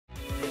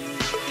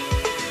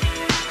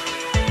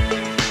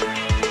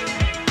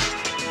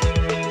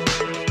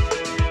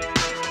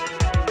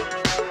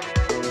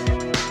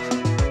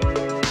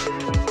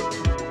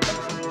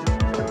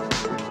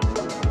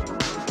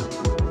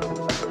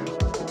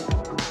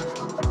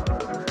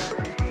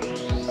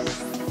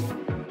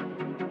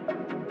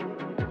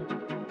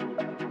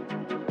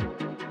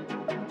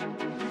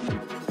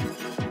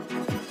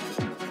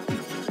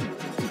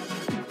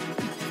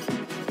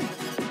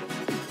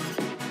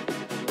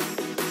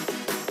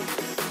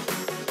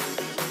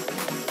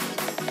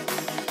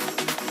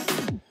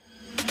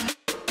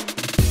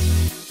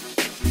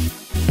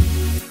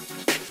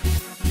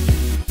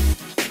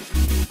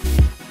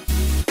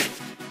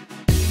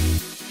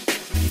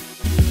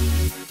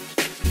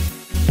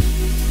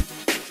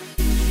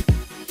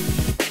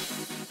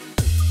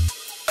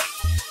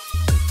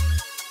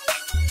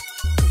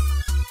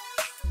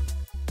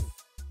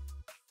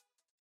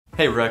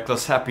Hey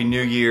Reckless, Happy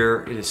New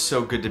Year. It is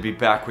so good to be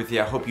back with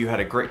you. I hope you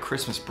had a great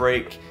Christmas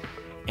break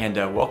and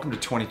welcome to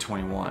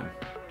 2021.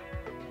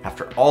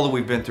 After all that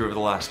we've been through over the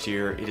last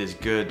year, it is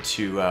good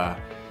to kind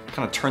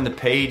of turn the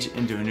page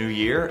into a new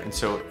year. And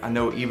so I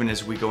know even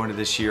as we go into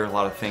this year, a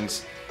lot of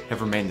things have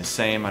remained the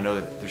same. I know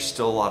that there's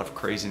still a lot of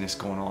craziness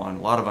going on,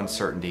 a lot of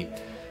uncertainty,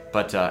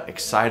 but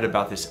excited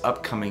about this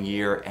upcoming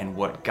year and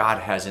what God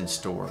has in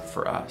store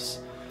for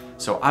us.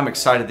 So I'm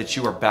excited that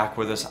you are back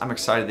with us. I'm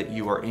excited that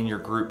you are in your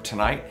group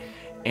tonight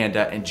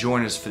and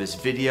join us for this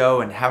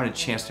video and having a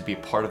chance to be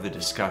part of the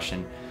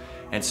discussion.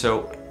 And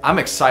so I'm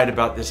excited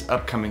about this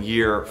upcoming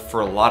year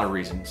for a lot of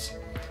reasons.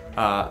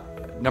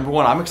 Number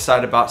one, I'm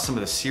excited about some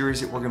of the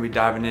series that we're going to be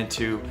diving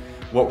into,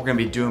 what we're going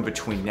to be doing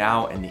between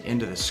now and the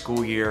end of the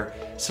school year,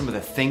 some of the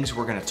things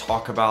we're going to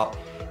talk about,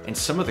 and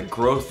some of the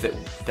growth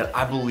that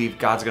I believe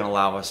God's going to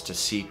allow us to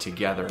see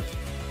together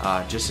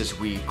just as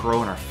we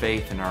grow in our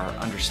faith and our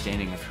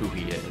understanding of who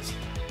He is.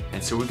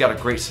 And so we've got a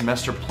great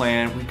semester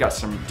plan. We've got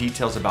some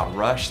details about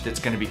Rush that's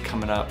going to be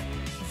coming up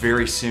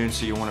very soon,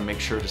 so you'll want to make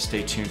sure to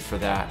stay tuned for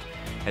that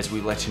as we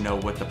let you know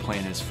what the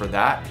plan is for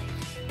that.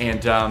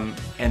 And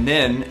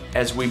then,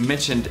 as we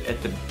mentioned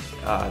at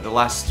the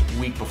last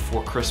week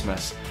before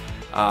Christmas,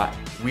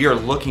 we are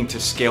looking to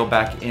scale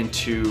back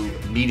into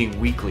meeting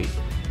weekly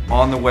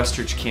on the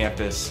Westridge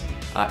campus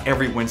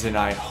every Wednesday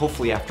night,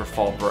 hopefully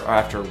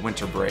after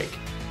winter break.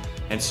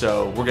 And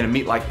so we're going to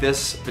meet like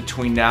this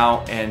between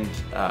now and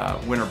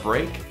winter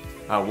break.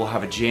 We'll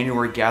have a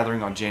January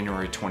gathering on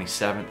January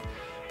 27th,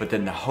 but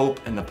then the hope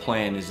and the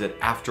plan is that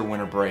after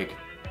winter break,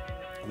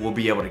 we'll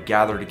be able to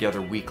gather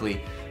together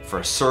weekly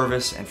for a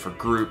service and for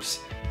groups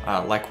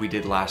like we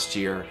did last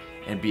year,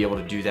 and be able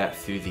to do that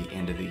through the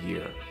end of the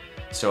year.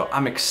 So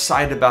I'm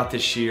excited about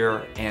this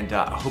year, and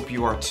I hope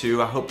you are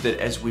too. I hope that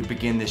as we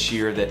begin this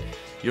year that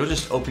you'll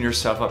just open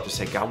yourself up to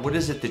say, God, what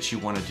is it that you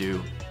want to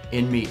do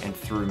in me and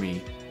through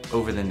me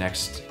over the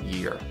next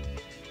year?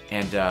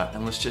 And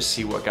let's just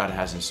see what God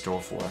has in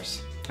store for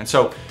us. And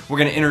so we're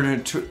going to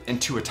enter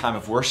into a time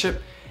of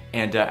worship,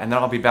 and then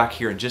I'll be back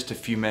here in just a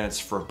few minutes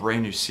for a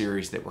brand new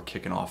series that we're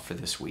kicking off for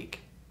this week.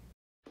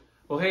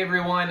 Well, hey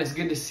everyone, it's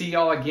good to see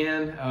y'all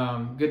again.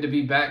 Good to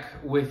be back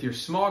with your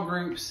small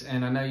groups,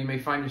 and I know you may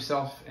find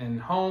yourself in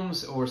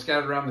homes or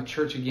scattered around the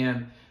church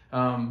again,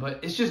 but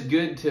it's just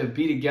good to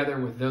be together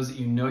with those that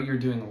you know you're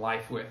doing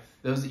life with,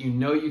 those that you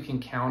know you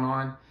can count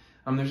on.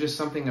 There's just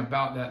something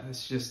about that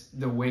that's just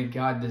the way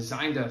God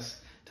designed us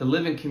to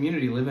live in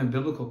community, live in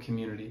biblical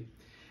community.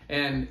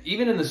 And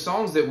even in the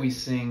songs that we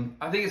sing,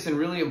 I think it's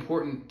really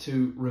important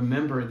to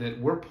remember that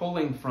we're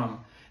pulling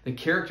from the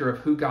character of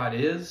who God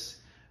is,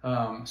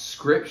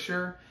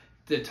 scripture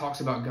that talks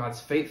about God's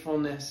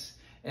faithfulness,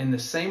 and the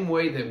same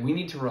way that we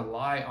need to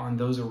rely on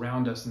those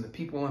around us and the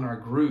people in our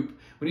group,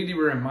 we need to be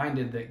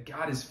reminded that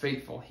God is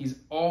faithful. He's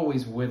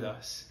always with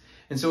us.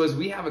 And so as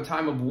we have a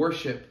time of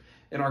worship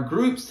in our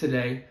groups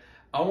today,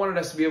 I wanted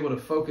us to be able to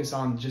focus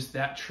on just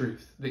that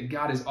truth, that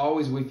God is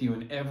always with you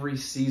in every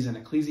season.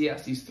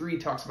 Ecclesiastes 3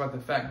 talks about the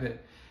fact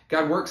that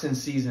God works in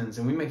seasons,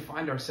 and we may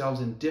find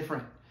ourselves in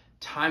different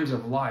times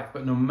of life,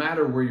 but no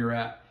matter where you're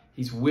at,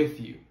 He's with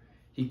you.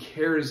 He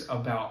cares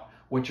about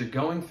what you're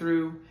going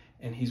through,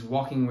 and He's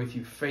walking with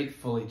you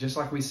faithfully, just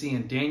like we see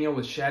in Daniel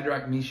with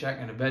Shadrach, Meshach,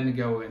 and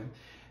Abednego, and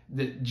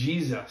that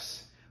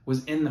Jesus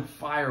was in the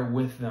fire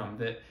with them,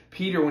 that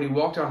Peter, when he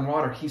walked on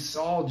water, he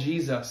saw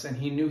Jesus and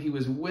he knew He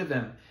was with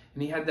him,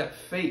 and he had that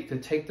faith to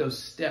take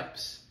those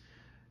steps.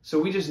 So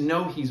we just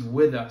know He's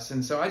with us.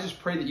 And so I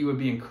just pray that you would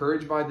be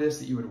encouraged by this,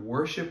 that you would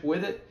worship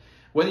with it.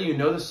 Whether you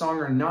know the song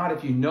or not,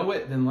 if you know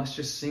it, then let's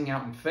just sing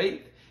out in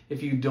faith.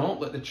 If you don't,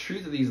 let the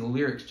truth of these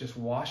lyrics just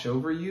wash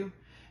over you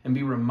and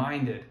be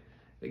reminded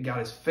that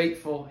God is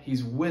faithful,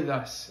 He's with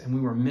us, and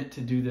we were meant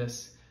to do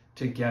this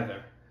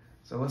together.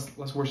 So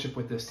let's worship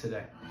with this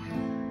today.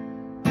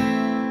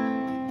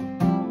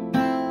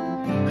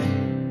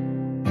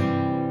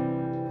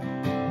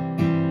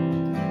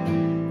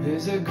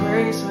 There's a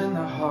grace when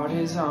the heart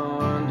is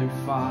under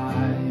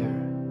fire,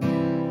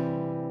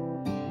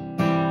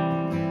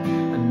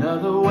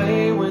 another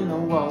way when the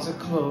walls are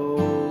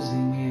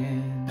closing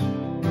in.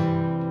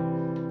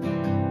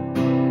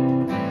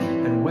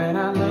 And when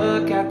I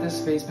look at the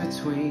space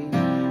between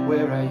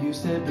where I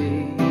used to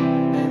be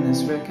and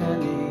this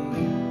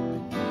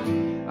reckoning,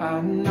 I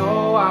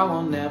know I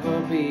will never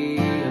be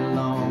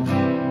alone.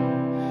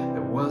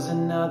 There was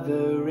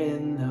another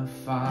in the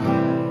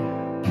fire,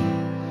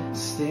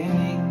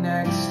 standing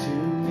next to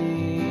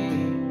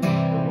me.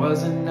 There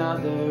was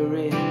another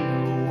in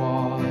the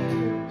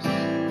waters,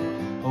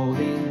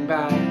 holding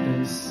back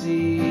the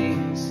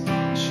seas.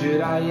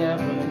 Should I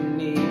ever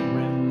need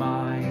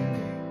reminding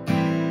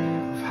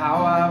of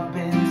how I've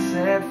been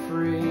set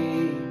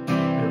free,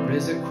 there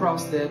is a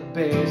cross that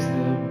bears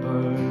the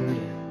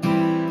burden,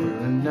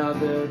 where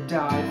another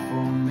died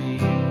for me.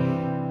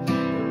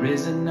 There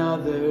is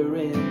another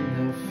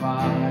in the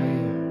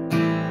fire.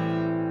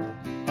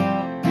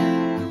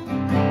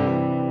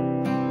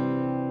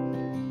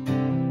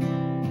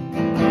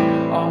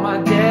 All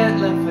my dead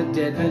left for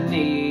dead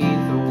beneath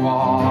the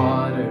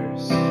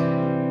waters.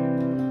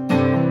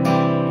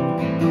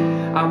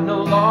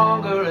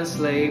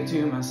 slave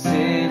to my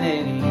sin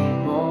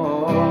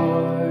anymore.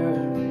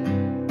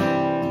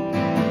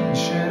 And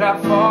should I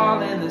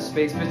fall in the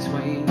space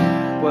between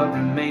what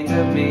remains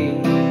of me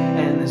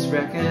and this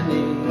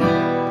reckoning,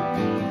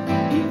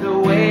 either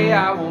way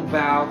I won't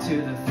bow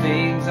to the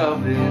things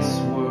of this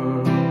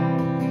world.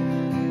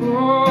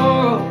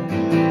 Oh,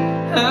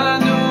 I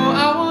know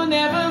I will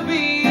never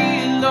be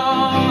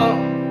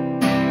alone.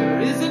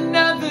 There is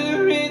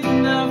another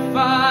in the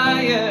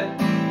fire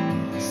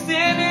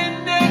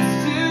standing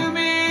next to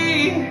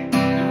me.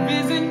 There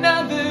is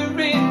another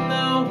in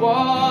the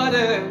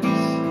waters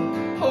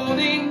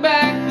holding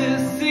back the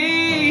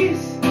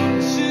seas.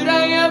 Should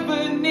I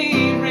ever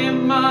need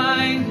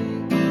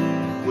reminding,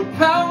 would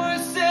power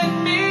set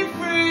me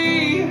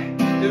free?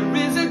 There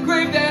is a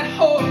grave that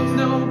holds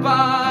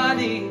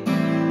nobody.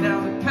 Now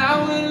the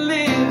power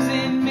lives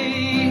in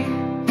me.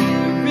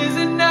 There is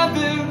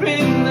another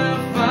in the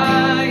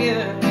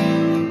fire.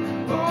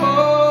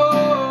 Oh,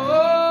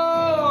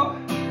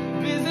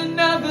 there is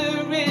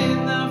another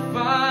in the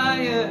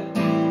fire.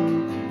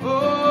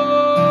 Oh,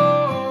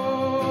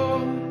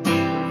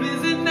 there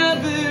is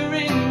another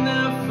in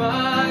the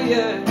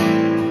fire.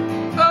 Oh,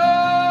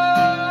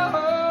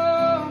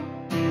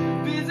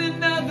 there is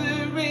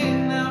another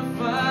in the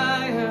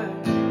fire.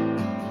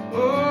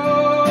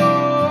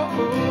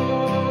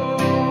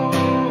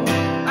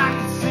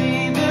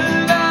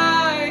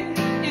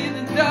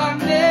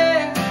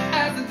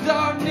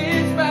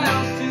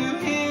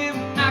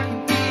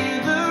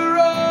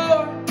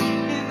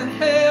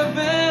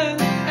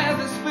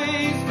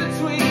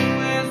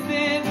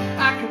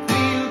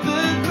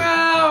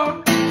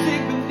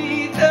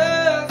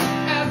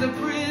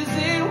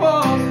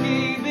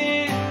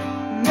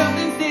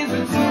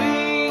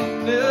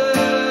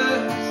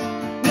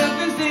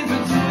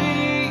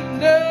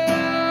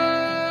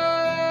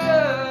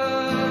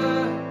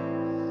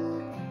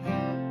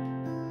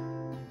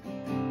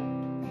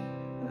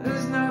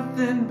 There's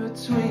nothing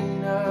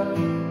between us.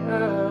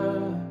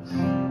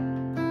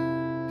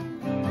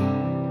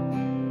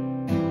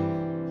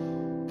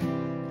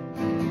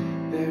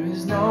 There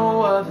is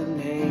no other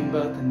name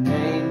but the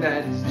name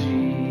that is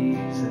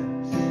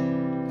Jesus.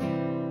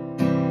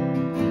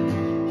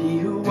 He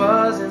who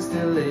was and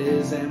still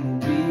is and will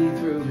be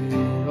through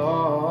it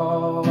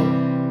all.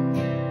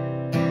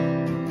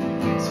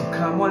 So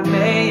come what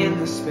may in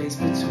the space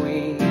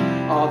between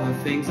all the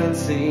things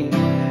unseen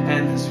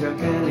and this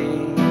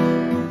reckoning,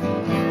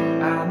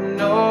 I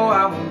know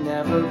I will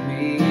never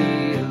be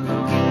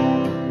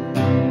alone.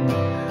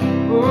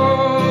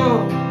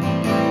 Oh,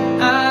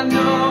 I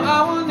know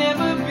I will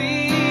never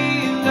be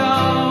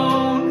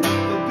alone.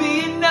 There'll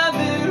be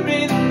another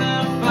in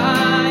the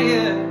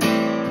fire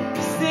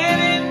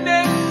standing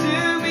next to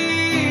me.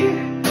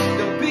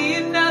 There'll be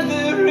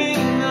another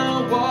in the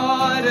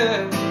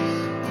waters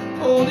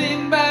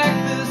holding back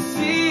the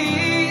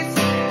seas.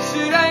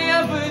 Should I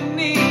ever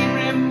need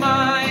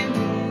reminding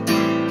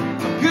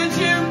how good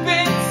you've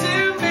been to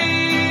me,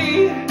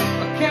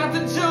 I'll count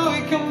the joy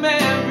come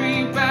every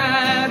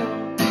battle,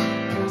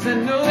 'cause I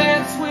know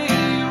that's where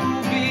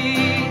you'll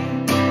be.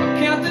 I'll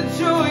count the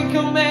joy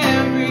come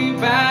every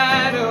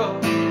battle,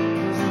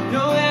 'cause I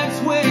know that's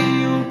where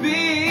you'll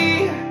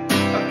be.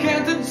 I'll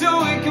count the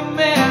joy come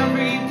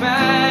every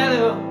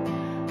battle,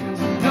 'cause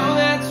I know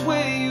that's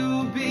where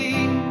you'll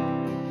be.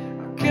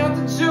 I'll count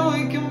the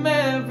joy come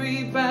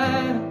every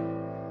battle,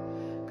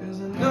 'cause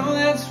I know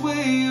that's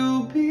where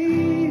you'll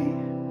be.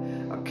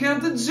 I'll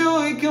count the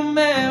joy come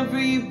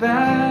every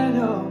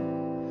battle,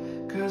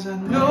 'cause I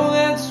know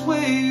that's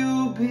where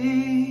you'll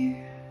be.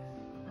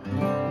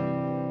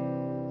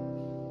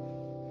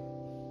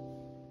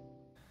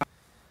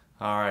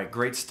 All right,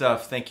 great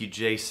stuff. Thank you,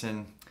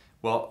 Jason.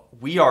 Well,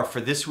 we are,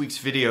 for this week's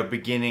video,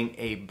 beginning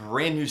a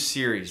brand new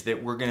series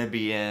that we're going to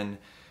be in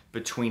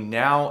between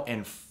now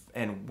and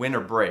winter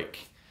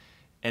break.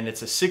 And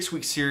it's a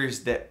 6-week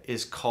series that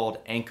is called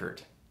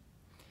Anchored.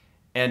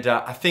 And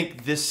I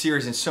think this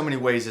series in so many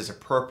ways is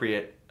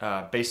appropriate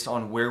based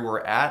on where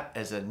we're at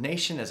as a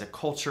nation, as a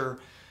culture,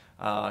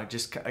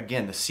 just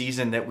again, the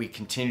season that we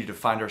continue to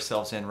find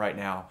ourselves in right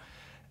now.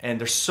 And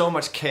there's so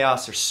much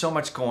chaos, there's so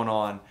much going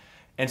on.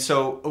 And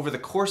so over the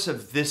course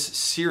of this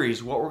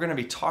series, what we're going to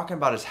be talking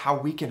about is how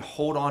we can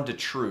hold on to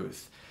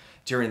truth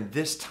during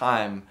this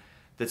time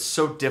that's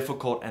so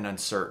difficult and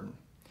uncertain.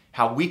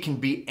 How we can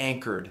be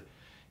anchored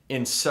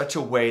in such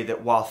a way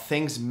that while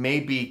things may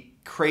be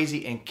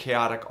crazy and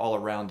chaotic all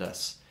around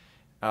us,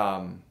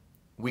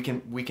 we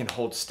can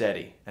hold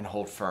steady and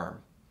hold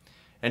firm.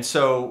 And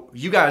so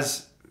you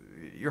guys,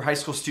 you're high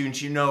school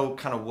students, you know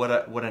kind of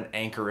what an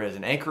anchor is.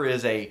 An anchor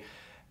is a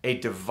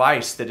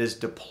device that is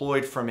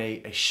deployed from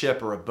a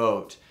ship or a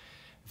boat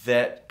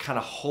that kind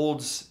of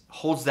holds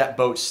that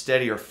boat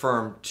steady or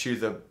firm to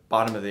the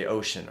bottom of the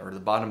ocean or the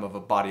bottom of a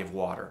body of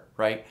water,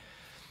 right?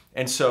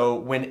 And so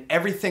when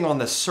everything on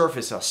the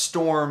surface, a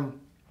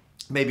storm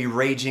may be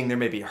raging, there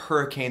may be a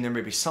hurricane, there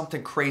may be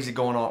something crazy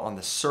going on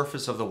the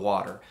surface of the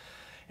water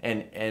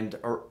and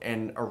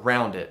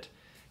around it,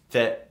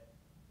 that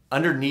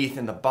underneath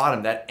in the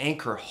bottom, that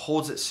anchor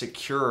holds it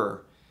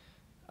secure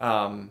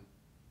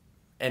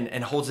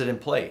and holds it in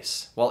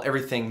place while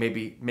everything may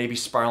be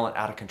spiraling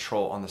out of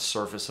control on the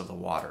surface of the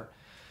water.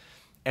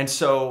 And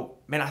so,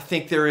 man, I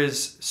think there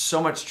is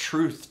so much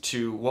truth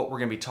to what we're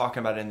going to be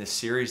talking about in this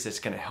series that's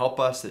going to help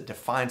us, that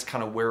defines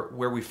kind of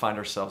where we find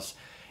ourselves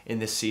in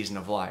this season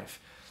of life.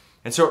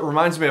 And so it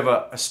reminds me of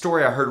a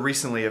story I heard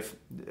recently of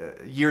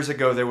years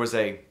ago. There was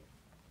a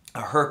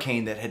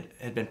hurricane that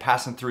had been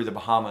passing through the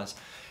Bahamas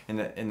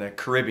in the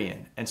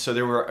Caribbean. And so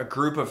there were a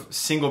group of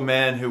single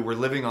men who were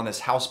living on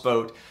this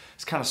houseboat.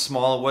 It's kind of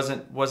small.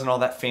 It wasn't all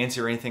that fancy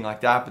or anything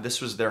like that, but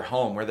this was their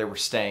home where they were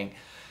staying.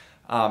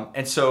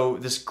 And so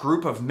this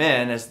group of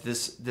men, as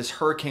this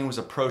hurricane was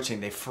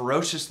approaching, they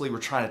ferociously were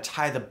trying to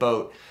tie the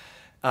boat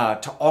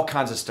to all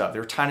kinds of stuff. They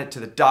were tying it to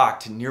the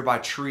dock, to nearby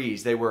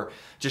trees. They were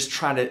just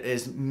trying to,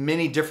 as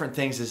many different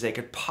things as they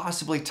could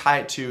possibly tie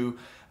it to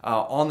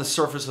on the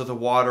surface of the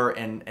water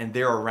and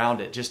there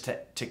around it, just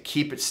to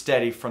keep it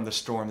steady from the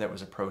storm that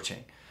was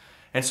approaching.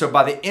 And so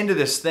by the end of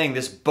this thing,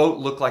 this boat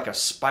looked like a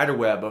spider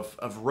web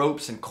of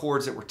ropes and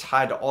cords that were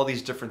tied to all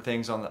these different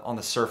things on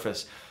the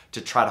surface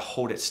to try to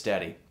hold it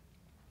steady.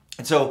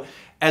 And so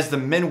as the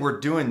men were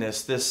doing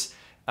this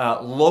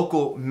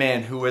local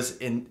man who was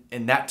in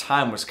that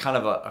time was kind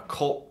of a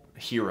cult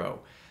hero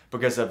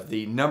because of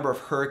the number of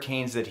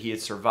hurricanes that he had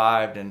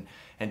survived and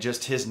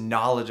just his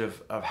knowledge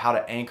of how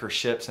to anchor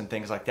ships and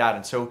things like that.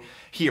 And so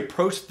he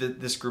approached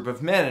this group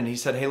of men and he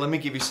said, hey, let me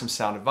give you some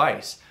sound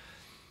advice.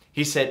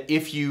 He said,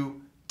 if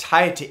you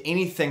tie it to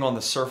anything on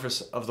the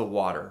surface of the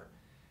water,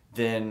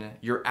 then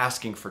you're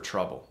asking for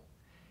trouble.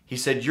 He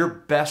said, your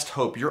best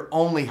hope, your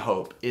only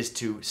hope is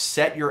to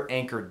set your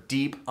anchor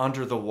deep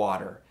under the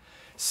water,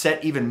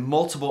 set even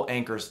multiple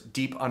anchors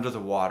deep under the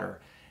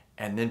water,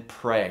 and then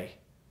pray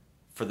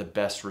for the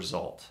best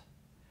result.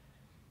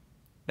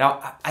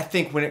 Now, I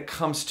think when it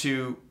comes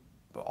to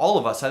all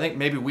of us, I think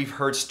maybe we've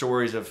heard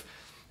stories of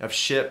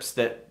ships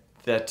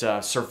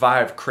that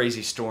survived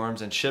crazy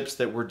storms and ships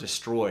that were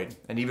destroyed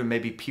and even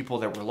maybe people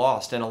that were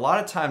lost. And a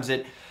lot of times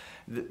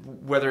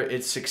whether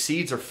it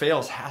succeeds or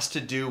fails has to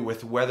do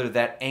with whether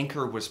that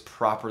anchor was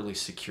properly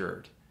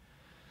secured.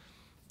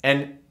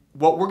 And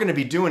what we're going to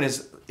be doing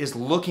is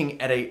looking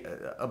at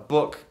a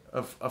book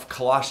of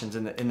Colossians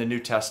in the New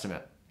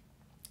Testament.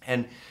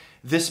 And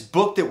this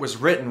book that was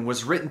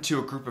written to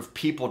a group of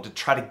people to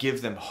try to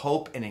give them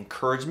hope and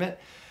encouragement,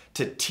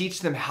 to teach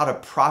them how to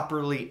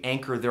properly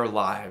anchor their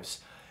lives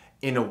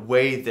in a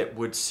way that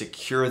would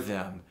secure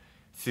them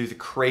through the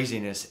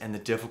craziness and the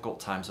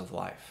difficult times of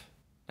life.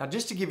 Now,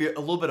 just to give you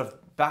a little bit of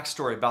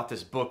backstory about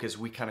this book as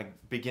we kind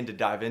of begin to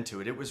dive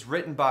into it, it was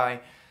written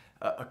by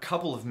a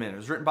couple of men. It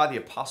was written by the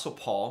Apostle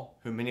Paul,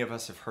 who many of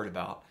us have heard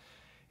about,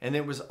 and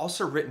it was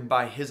also written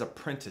by his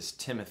apprentice,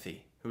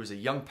 Timothy, who was a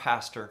young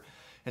pastor.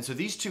 And so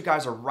these two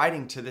guys are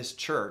writing to this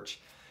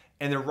church,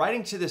 and they're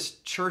writing to this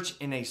church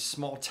in a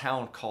small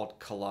town called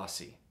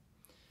Colossae.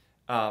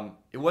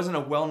 It wasn't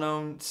a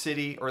well-known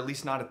city, or at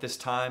least not at this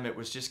time. It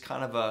was just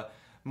kind of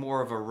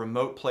more of a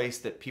remote place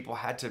that people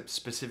had to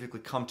specifically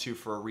come to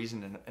for a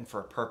reason and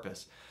for a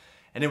purpose.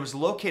 And it was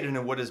located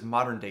in what is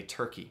modern-day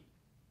Turkey.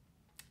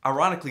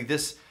 Ironically,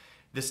 this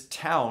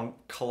town,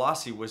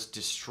 Colossae, was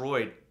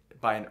destroyed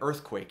by an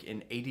earthquake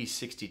in AD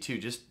 62,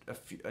 just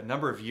a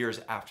number of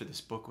years after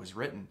this book was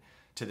written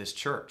to this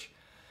church.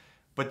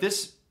 But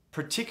this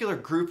particular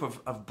group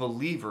of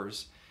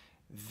believers,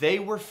 they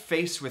were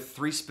faced with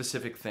three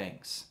specific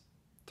things.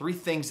 Three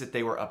things that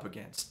they were up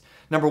against.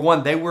 Number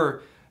one, they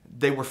were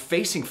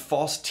facing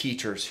false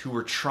teachers who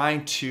were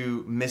trying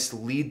to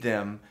mislead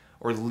them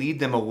or lead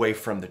them away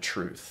from the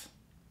truth.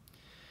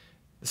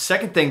 The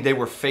second thing they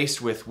were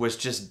faced with was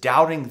just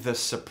doubting the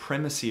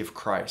supremacy of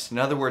Christ. In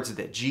other words,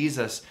 that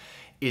Jesus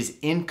is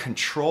in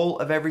control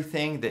of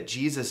everything, that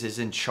Jesus is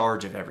in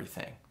charge of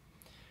everything.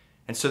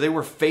 And so they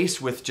were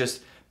faced with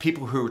just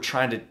people who were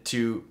trying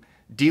to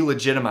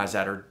delegitimize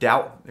that or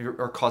doubt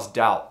or cause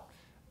doubt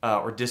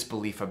or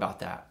disbelief about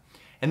that.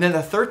 And then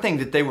the third thing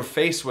that they were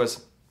faced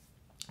was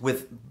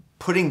with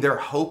putting their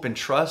hope and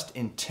trust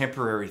in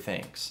temporary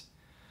things.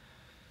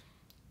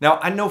 Now,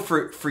 I know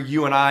for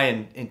you and I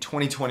in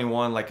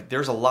 2021, like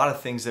there's a lot of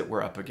things that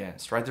we're up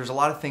against, right? There's a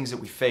lot of things that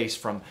we face,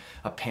 from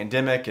a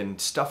pandemic and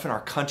stuff in our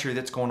country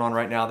that's going on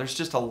right now. There's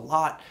just a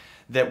lot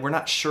that we're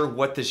not sure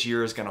what this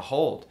year is going to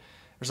hold.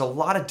 There's a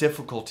lot of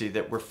difficulty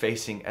that we're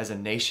facing as a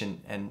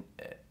nation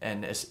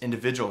and as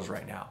individuals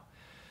right now.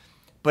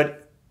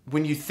 But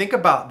when you think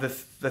about the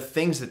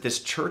things that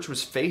this church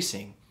was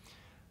facing,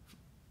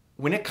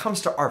 when it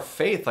comes to our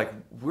faith, like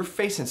we're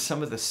facing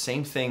some of the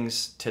same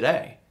things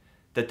today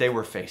that they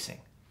were facing.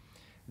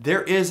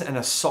 There is an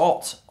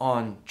assault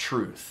on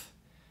truth,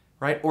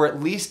 right? Or at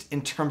least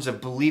in terms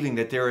of believing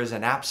that there is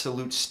an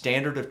absolute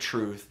standard of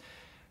truth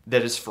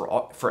that is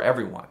for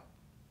everyone.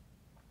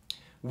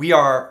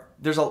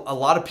 There's a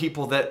lot of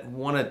people that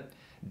want to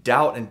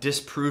doubt and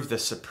disprove the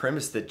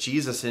supremacy that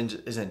Jesus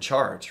is in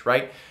charge,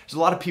 right? There's a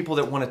lot of people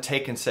that want to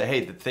take and say,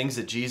 hey, the things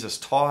that Jesus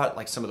taught,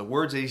 like some of the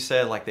words that he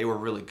said, like they were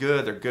really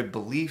good, they're good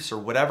beliefs or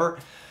whatever.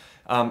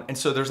 And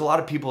so there's a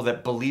lot of people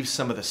that believe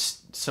some of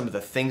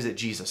the things that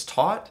Jesus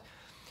taught,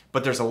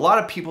 But there's a lot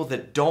of people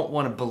that don't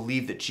want to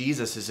believe that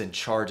Jesus is in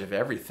charge of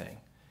everything,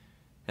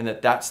 and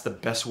that that's the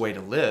best way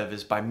to live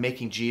is by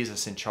making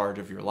Jesus in charge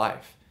of your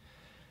life.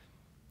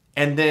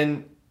 And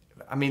then,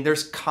 I mean,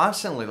 there's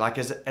constantly, like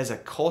as a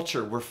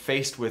culture, we're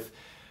faced with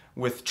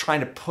trying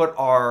to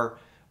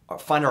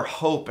find our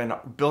hope and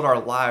build our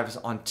lives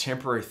on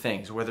temporary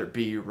things, whether it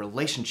be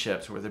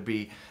relationships, whether it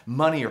be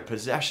money or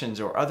possessions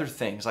or other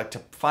things, like to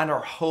find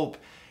our hope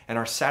and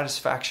our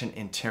satisfaction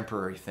in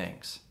temporary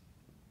things.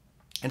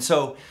 And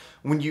so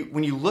when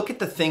you look at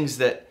the things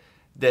that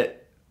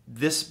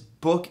this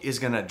book is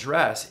going to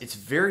address, it's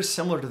very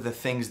similar to the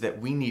things that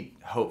we need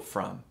hope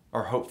from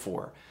or hope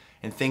for,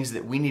 and things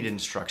that we need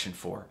instruction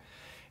for.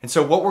 And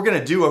so what we're going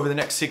to do over the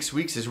next 6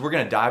 weeks is we're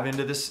going to dive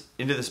into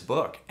this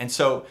book. And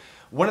so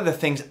one of the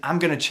things I'm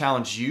going to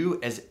challenge you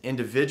as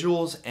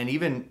individuals, and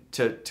even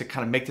to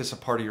kind of make this a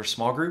part of your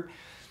small group,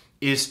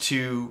 is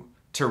to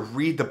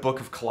read the book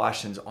of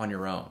Colossians on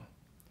your own,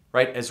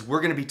 right? As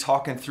we're going to be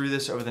talking through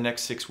this over the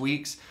next 6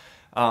 weeks,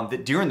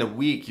 that during the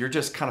week, you're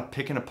just kind of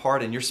picking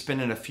apart and you're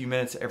spending a few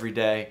minutes every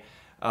day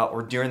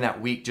or during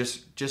that week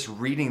just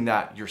reading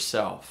that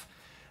yourself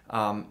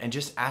and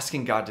just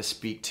asking God to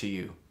speak to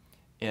you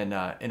in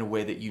a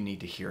way that you need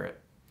to hear it.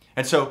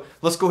 And so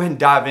let's go ahead and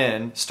dive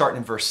in, starting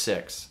in verse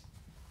 6.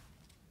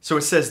 So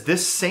it says,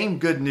 "This same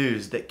good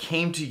news that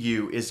came to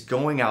you is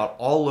going out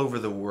all over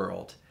the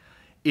world.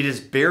 It is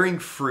bearing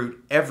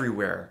fruit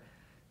everywhere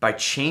by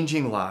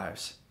changing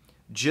lives,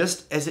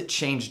 just as it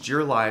changed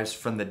your lives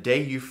from the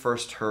day you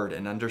first heard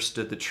and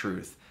understood the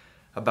truth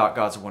about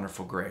God's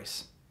wonderful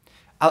grace."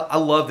 I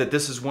love that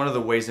this is one of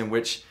the ways in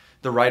which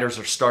the writers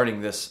are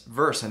starting this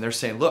verse, and they're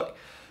saying, look,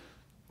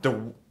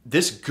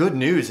 this good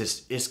news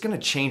is going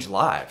to change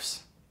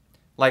lives.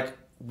 Like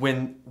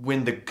when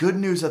the good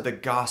news of the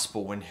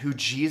gospel, when who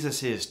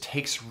Jesus is,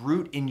 takes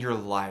root in your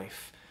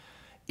life,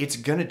 it's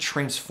going to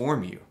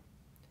transform you.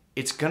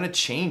 It's going to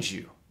change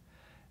you.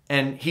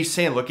 And he's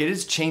saying, look, it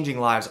is changing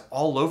lives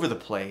all over the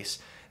place,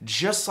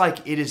 just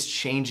like it is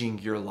changing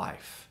your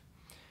life.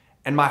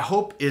 And my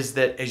hope is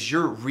that as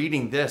you're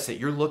reading this, that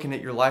you're looking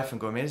at your life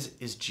and going, man,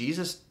 is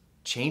Jesus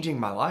changing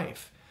my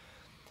life?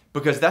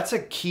 Because that's a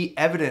key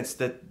evidence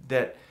that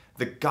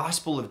the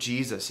gospel of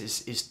Jesus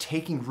is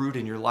taking root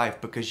in your life,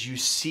 because you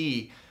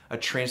see a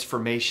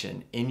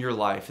transformation in your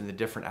life in the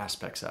different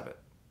aspects of it.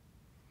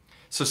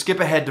 So skip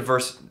ahead to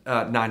verse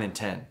 9 and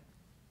 10.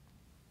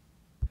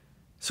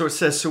 So it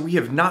says, "So we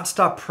have not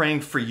stopped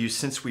praying for you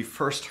since we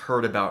first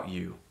heard about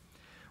you.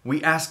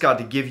 We ask God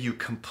to give you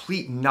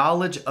complete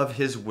knowledge of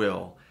His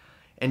will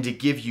and to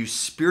give you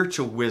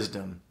spiritual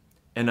wisdom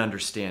and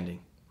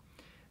understanding.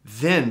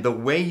 Then the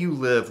way you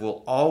live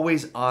will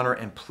always honor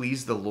and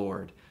please the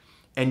Lord,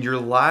 and your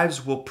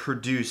lives will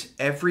produce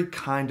every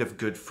kind of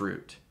good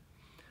fruit.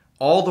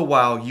 All the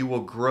while you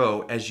will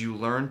grow as you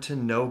learn to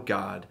know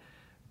God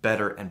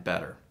better and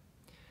better."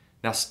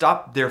 Now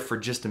stop there for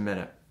just a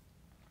minute.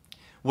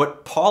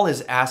 What Paul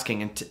is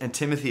asking and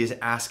Timothy is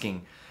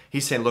asking,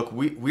 he's saying, look,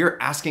 we are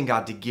asking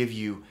God to give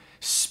you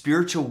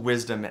spiritual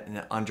wisdom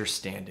and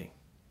understanding.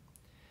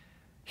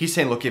 He's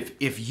saying, look,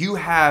 if you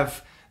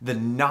have the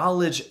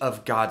knowledge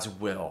of God's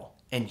will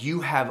and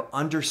you have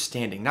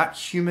understanding, not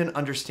human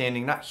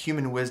understanding, not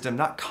human wisdom,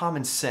 not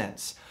common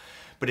sense,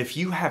 but if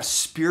you have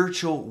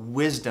spiritual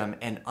wisdom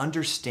and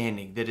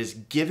understanding that is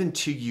given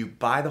to you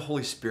by the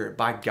Holy Spirit,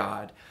 by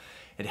God,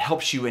 it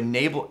helps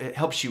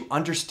you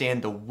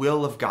understand the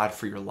will of God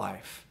for your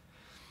life.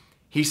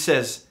 He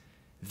says,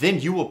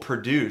 then you will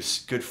produce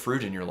good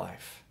fruit in your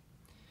life.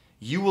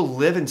 You will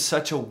live in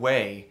such a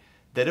way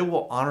that it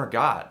will honor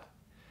God.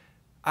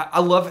 I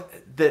love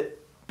that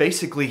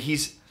basically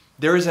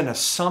there is an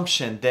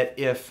assumption that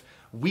if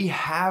we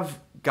have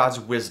God's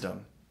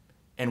wisdom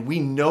and we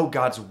know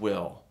God's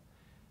will,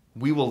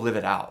 we will live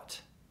it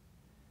out,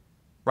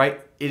 right?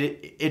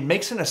 It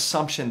makes an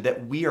assumption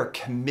that we are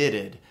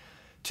committed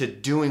to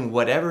doing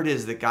whatever it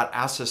is that God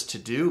asks us to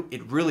do.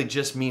 It really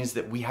just means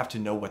that we have to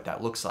know what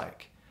that looks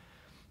like.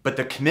 But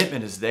the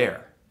commitment is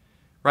there,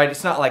 right?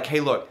 It's not like, hey,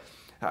 look,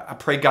 I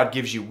pray God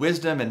gives you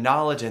wisdom and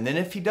knowledge, and then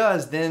if He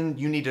does, then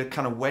you need to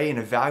kind of weigh and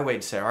evaluate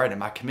and say, all right,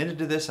 am I committed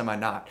to this? Am I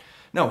not?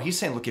 No, he's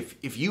saying, look,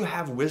 if you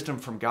have wisdom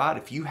from God,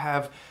 if you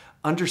have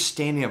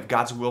understanding of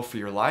God's will for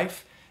your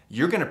life,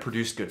 you're going to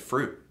produce good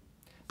fruit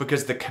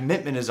because the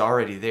commitment is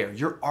already there.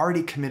 You're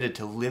already committed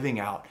to living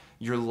out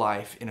your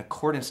life in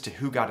accordance to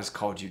who God has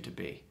called you to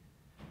be.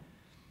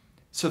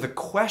 So the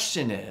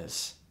question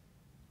is,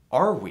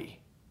 are we?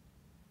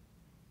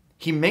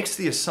 He makes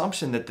the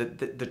assumption that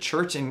the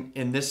church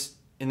in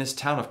this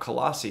town of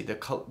Colossae,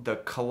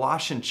 the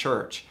Colossian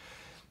church,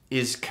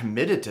 is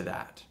committed to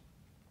that.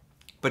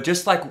 But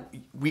just like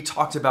we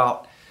talked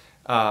about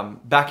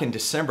back in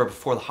December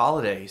before the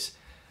holidays,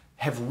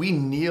 have we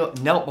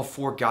knelt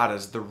before God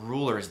as the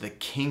ruler, as the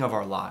king of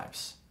our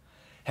lives?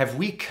 Have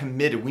we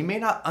committed? We may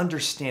not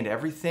understand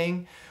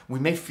everything. We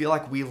may feel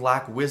like we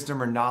lack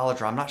wisdom or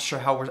knowledge, or I'm not sure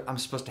how I'm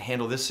supposed to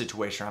handle this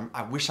situation.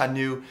 I wish I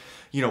knew,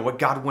 what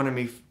God wanted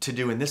me to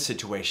do in this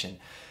situation.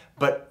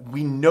 But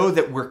we know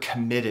that we're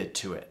committed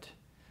to it.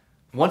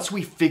 once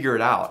we figure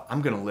it out,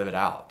 I'm going to live it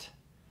out.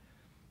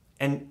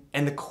 And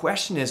the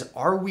question is,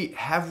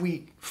 have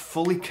we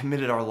fully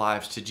committed our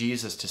lives to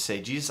Jesus to say,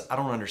 Jesus, I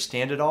don't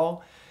understand it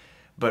all,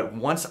 but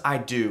once I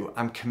do,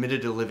 I'm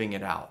committed to living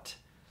it out.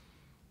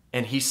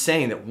 And he's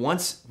saying that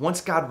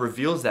once God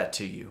reveals that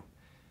to you,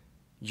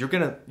 you're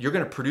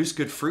gonna produce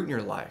good fruit in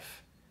your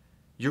life.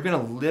 You're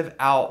gonna live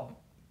out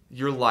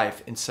your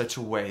life in such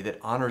a way that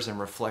honors and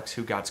reflects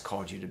who God's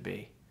called you to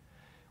be.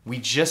 We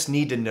just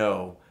need to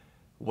know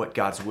what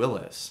God's will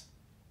is.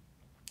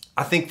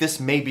 I think this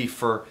may be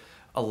for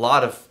a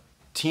lot of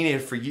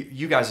teenagers, for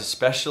you guys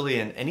especially,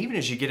 and even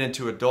as you get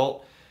into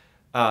adult,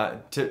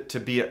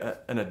 to be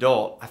an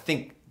adult, I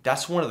think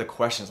that's one of the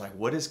questions, like,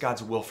 what is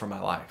God's will for my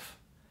life?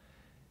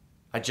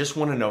 I just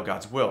want to know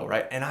God's will,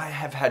 right? And I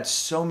have had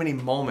so many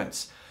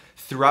moments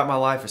throughout my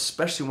life,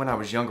 especially when I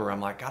was younger,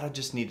 I'm like, God, I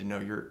just need to know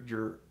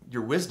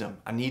your wisdom.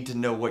 I need to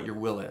know what your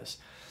will is.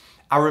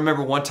 I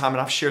remember one time,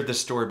 and I've shared this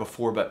story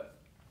before, but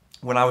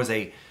when I was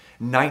a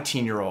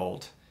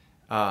 19-year-old,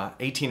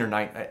 18 or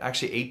 9,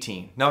 actually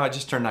 18. No, I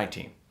just turned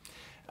 19.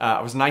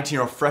 I was a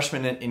 19-year-old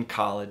freshman in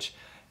college,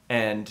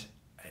 and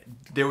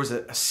there was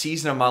a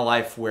season of my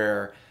life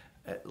where,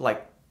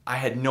 like, I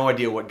had no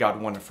idea what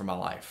God wanted for my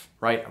life,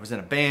 right? I was in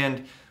a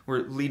band, we're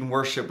leading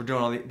worship, we're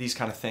doing all these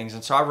kind of things.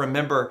 And so I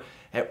remember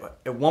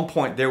at one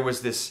point there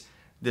was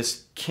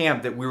this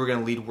camp that we were going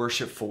to lead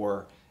worship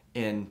for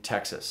in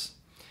Texas.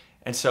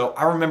 And so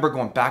I remember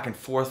going back and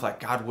forth,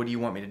 like, God, what do you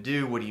want me to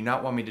do? What do you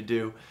not want me to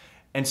do?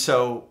 And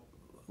so,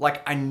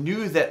 like, I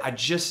knew that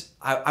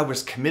I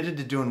was committed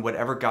to doing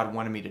whatever God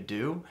wanted me to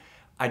do.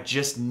 I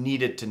just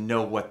needed to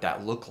know what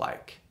that looked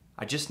like.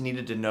 I just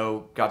needed to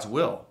know God's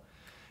will.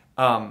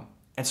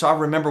 And so I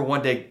remember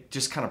one day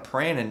just kind of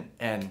praying,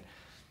 and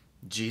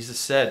Jesus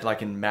said,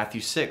 like in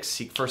Matthew 6,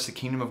 seek first the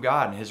kingdom of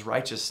God and his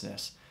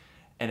righteousness,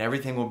 and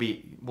everything will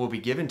be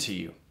given to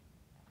you.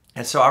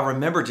 And so I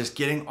remember just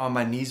getting on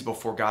my knees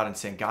before God and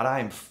saying, God,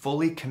 I am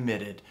fully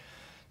committed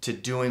to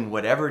doing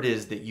whatever it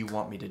is that you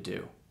want me to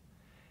do.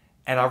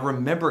 And I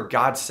remember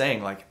God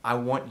saying, like, I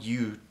want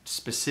you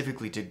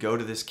specifically to go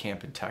to this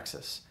camp in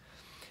Texas.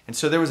 And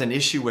so there was an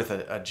issue with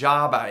a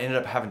job. I ended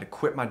up having to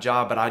quit my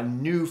job, but I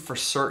knew for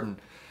certain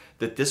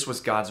that this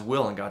was God's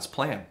will and God's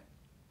plan.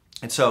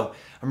 And so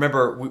I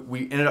remember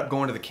we ended up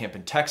going to the camp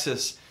in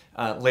Texas.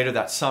 Later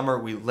that summer,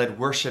 we led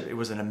worship. It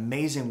was an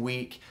amazing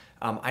week.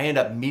 I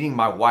ended up meeting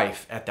my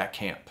wife at that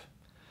camp.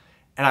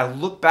 And I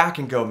look back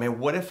and go, man,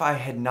 what if I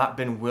had not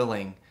been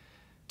willing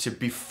to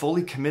be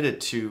fully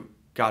committed to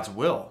God's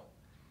will?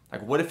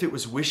 Like, what if it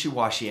was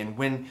wishy-washy? And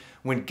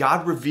when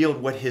God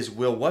revealed what his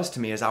will was to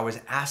me as I was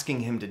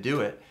asking him to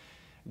do it,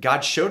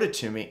 God showed it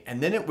to me.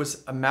 And then it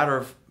was a matter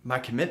of my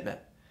commitment.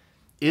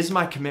 Is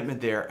my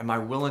commitment there? Am I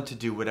willing to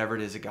do whatever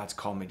it is that God's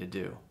called me to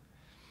do?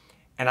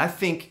 And I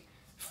think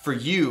for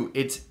you,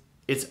 it's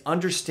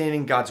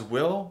understanding God's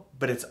will,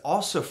 but it's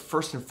also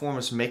first and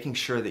foremost making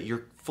sure that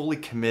you're fully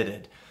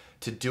committed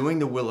to doing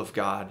the will of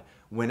God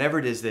whenever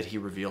it is that he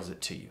reveals it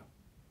to you.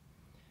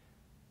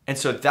 And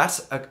so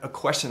that's a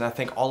question I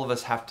think all of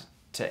us have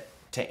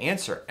to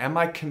answer. Am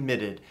I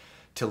committed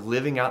to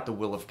living out the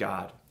will of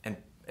God?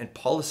 And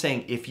Paul is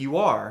saying, if you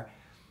are,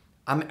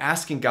 I'm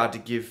asking God to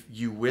give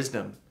you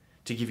wisdom,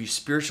 to give you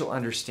spiritual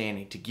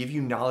understanding, to give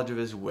you knowledge of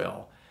his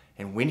will.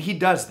 And when he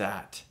does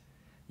that,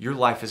 your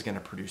life is going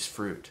to produce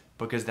fruit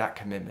because that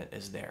commitment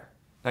is there.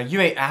 Now, you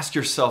may ask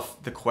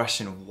yourself the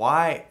question,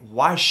 why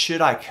should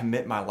I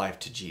commit my life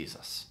to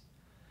Jesus?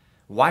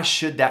 Why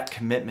should that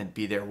commitment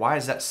be there? Why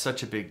is that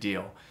such a big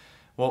deal?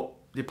 Well,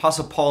 the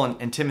Apostle Paul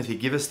and Timothy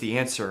give us the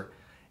answer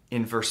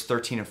in verse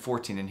 13 and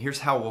 14. And here's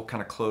how we'll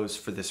kind of close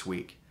for this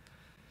week.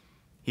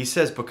 He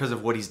says, because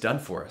of what he's done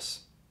for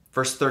us.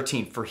 Verse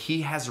 13, for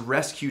he has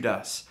rescued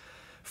us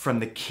from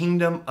the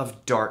kingdom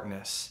of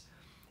darkness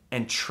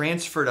and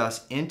transferred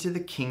us into the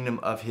kingdom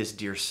of his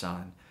dear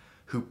Son,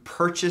 who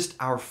purchased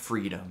our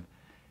freedom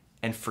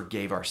and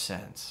forgave our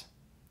sins.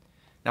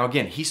 Now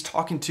again, he's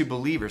talking to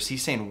believers.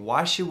 He's saying,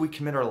 why should we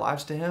commit our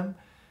lives to him?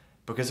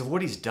 Because of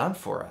what he's done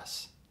for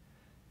us.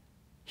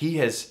 He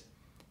has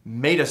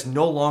made us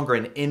no longer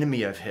an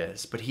enemy of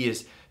his, but he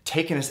has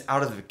taken us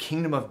out of the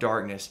kingdom of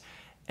darkness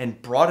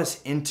and brought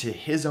us into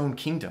his own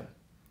kingdom.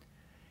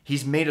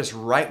 He's made us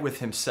right with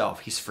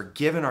himself. He's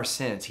forgiven our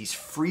sins. He's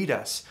freed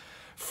us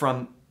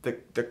from the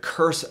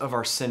curse of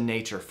our sin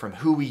nature, from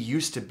who we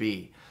used to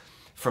be,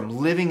 from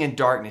living in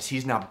darkness.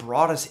 He's now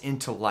brought us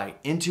into light,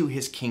 into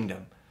his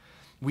kingdom.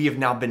 We have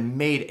now been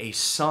made a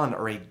son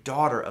or a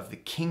daughter of the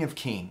King of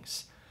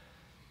Kings.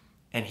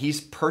 And he's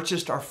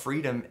purchased our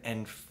freedom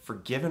and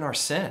forgiven our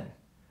sin.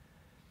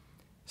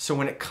 So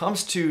when it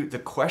comes to the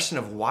question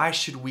of why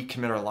should we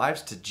commit our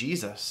lives to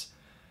Jesus,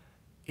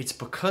 it's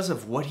because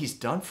of what he's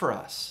done for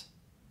us.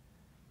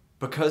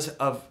 Because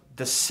of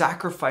the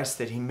sacrifice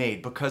that he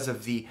made, because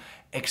of the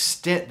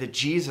extent that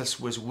Jesus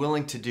was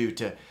willing to do,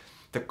 to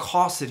the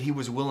cost that he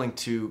was willing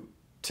to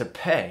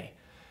pay,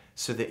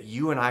 so that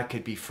you and I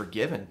could be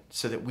forgiven,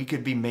 so that we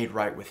could be made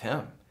right with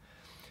him.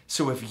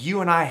 So if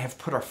you and I have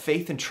put our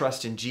faith and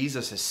trust in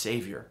Jesus as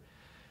Savior,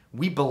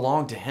 We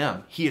belong to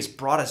him. He has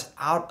brought us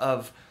out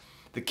of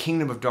the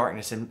kingdom of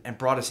darkness and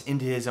brought us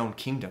into his own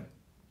kingdom.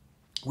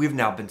 We've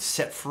now been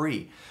set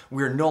free.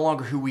 We are no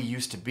longer who we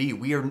used to be.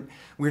 We're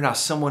now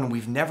someone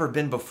we've never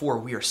been before.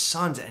 We are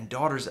sons and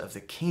daughters of the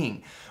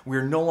King. We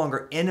are no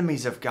longer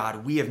enemies of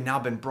God. We have now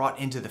been brought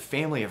into the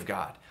family of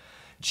God.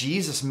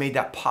 Jesus made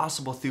that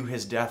possible through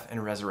his death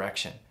and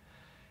resurrection.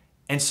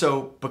 And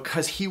so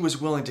because he was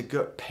willing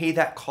to pay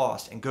that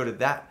cost and go to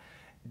that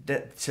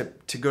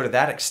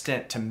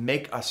extent to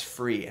make us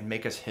free and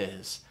make us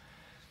his,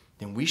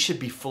 then we should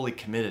be fully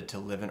committed to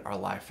living our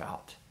life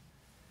out.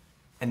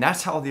 And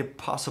that's how the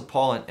Apostle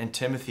Paul and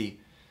Timothy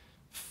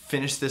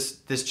finished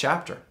this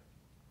chapter,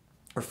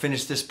 or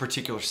finished this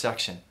particular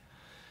section.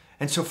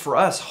 And so for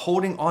us,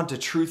 holding on to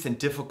truth in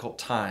difficult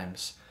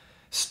times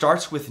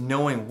starts with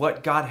knowing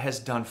what God has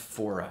done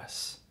for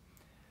us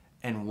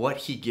and what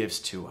he gives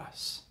to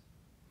us.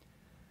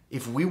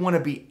 If we want to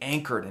be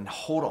anchored and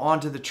hold on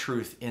to the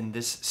truth in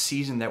this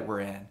season that we're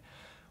in,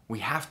 we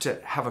have to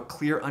have a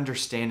clear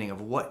understanding of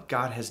what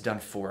God has done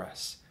for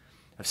us,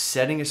 of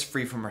setting us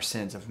free from our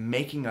sins, of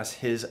making us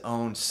his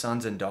own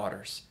sons and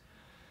daughters,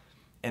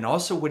 and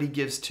also what he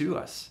gives to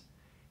us.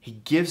 He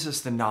gives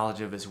us the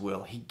knowledge of his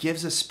will. He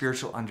gives us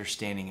spiritual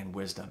understanding and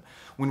wisdom.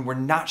 When we're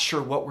not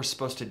sure what we're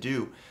supposed to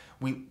do,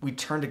 we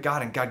turn to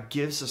God, and God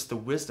gives us the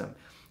wisdom.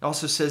 It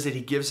also says that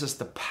he gives us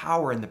the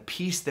power and the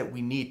peace that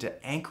we need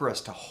to anchor us,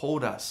 to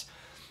hold us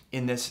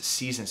in this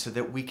season so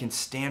that we can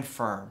stand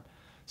firm,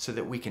 so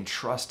that we can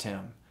trust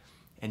him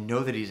and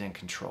know that he's in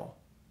control.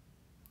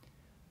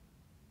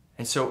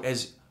 And so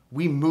as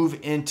we move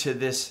into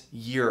this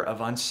year of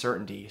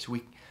uncertainty, as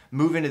we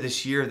move into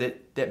this year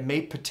that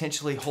may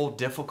potentially hold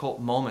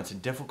difficult moments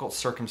and difficult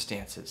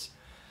circumstances,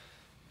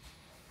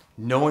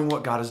 knowing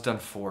what God has done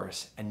for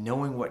us and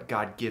knowing what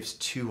God gives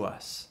to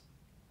us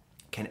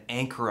can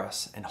anchor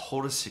us and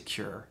hold us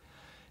secure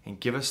and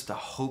give us the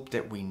hope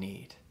that we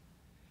need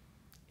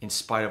in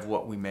spite of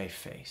what we may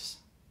face.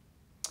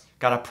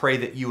 God, I pray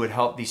that you would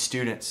help these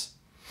students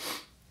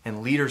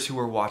and leaders who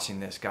are watching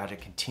this, God, to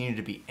continue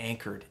to be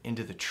anchored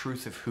into the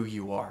truth of who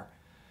you are,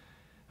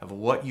 of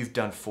what you've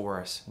done for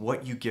us,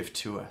 what you give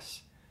to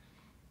us.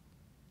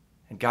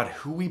 And God,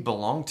 who we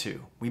belong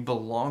to. We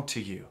belong to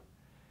you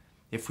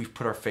if we've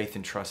put our faith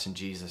and trust in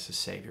Jesus as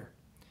Savior.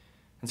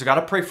 And so God,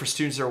 I pray for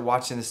students that are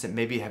watching this that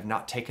maybe have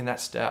not taken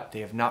that step. They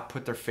have not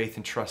put their faith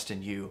and trust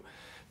in you.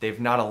 They've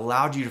not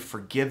allowed you to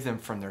forgive them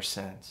from their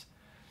sins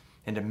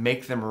and to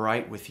make them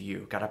right with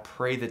you. God, I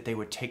pray that they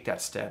would take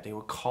that step. They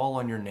would call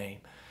on your name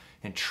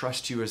and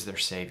trust you as their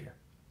Savior,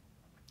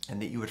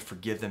 and that you would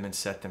forgive them and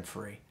set them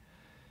free.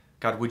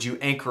 God, would you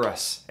anchor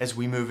us as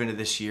we move into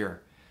this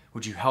year?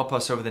 Would you help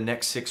us over the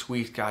next 6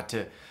 weeks, God,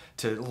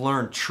 to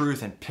learn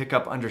truth and pick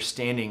up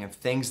understanding of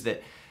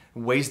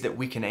ways that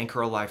we can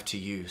anchor our life to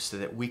you so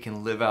that we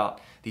can live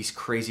out these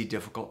crazy,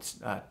 difficult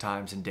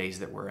times and days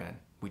that we're in.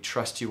 We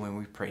trust you and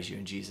we praise you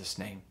in Jesus'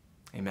 name.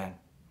 Amen.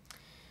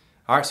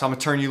 All right, so I'm going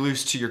to turn you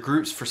loose to your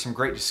groups for some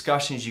great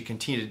discussions. You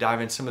continue to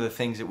dive in some of the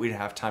things that we didn't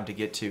have time to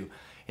get to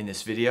in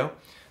this video.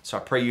 So I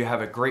pray you have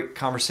a great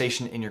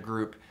conversation in your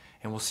group,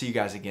 and we'll see you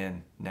guys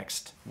again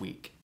next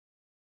week.